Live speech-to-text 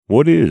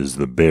What is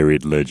the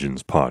Buried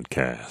Legends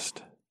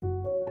podcast?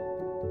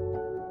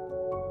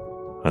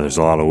 There's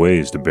a lot of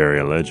ways to bury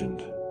a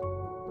legend.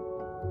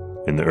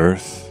 In the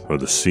earth, or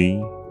the sea,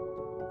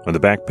 or the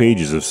back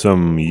pages of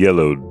some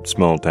yellowed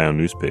small-town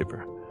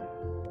newspaper.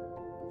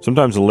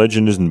 Sometimes a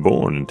legend isn't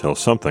born until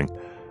something,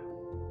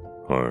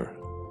 or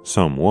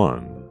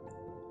someone,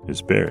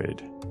 is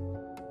buried.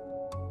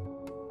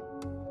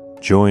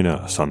 Join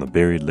us on the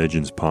Buried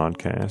Legends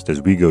podcast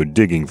as we go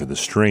digging for the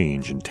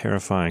strange and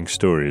terrifying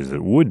stories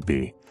that would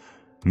be,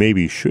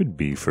 maybe should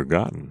be,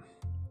 forgotten.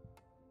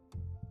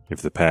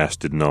 If the past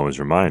didn't always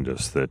remind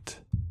us that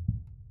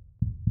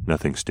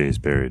nothing stays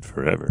buried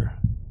forever.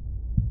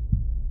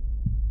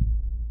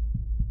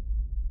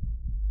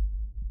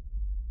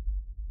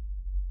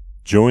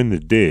 Join the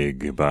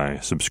dig by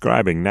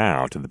subscribing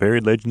now to the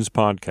Buried Legends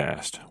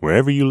podcast,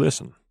 wherever you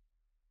listen.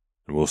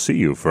 And we'll see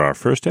you for our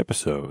first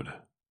episode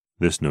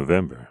this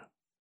November.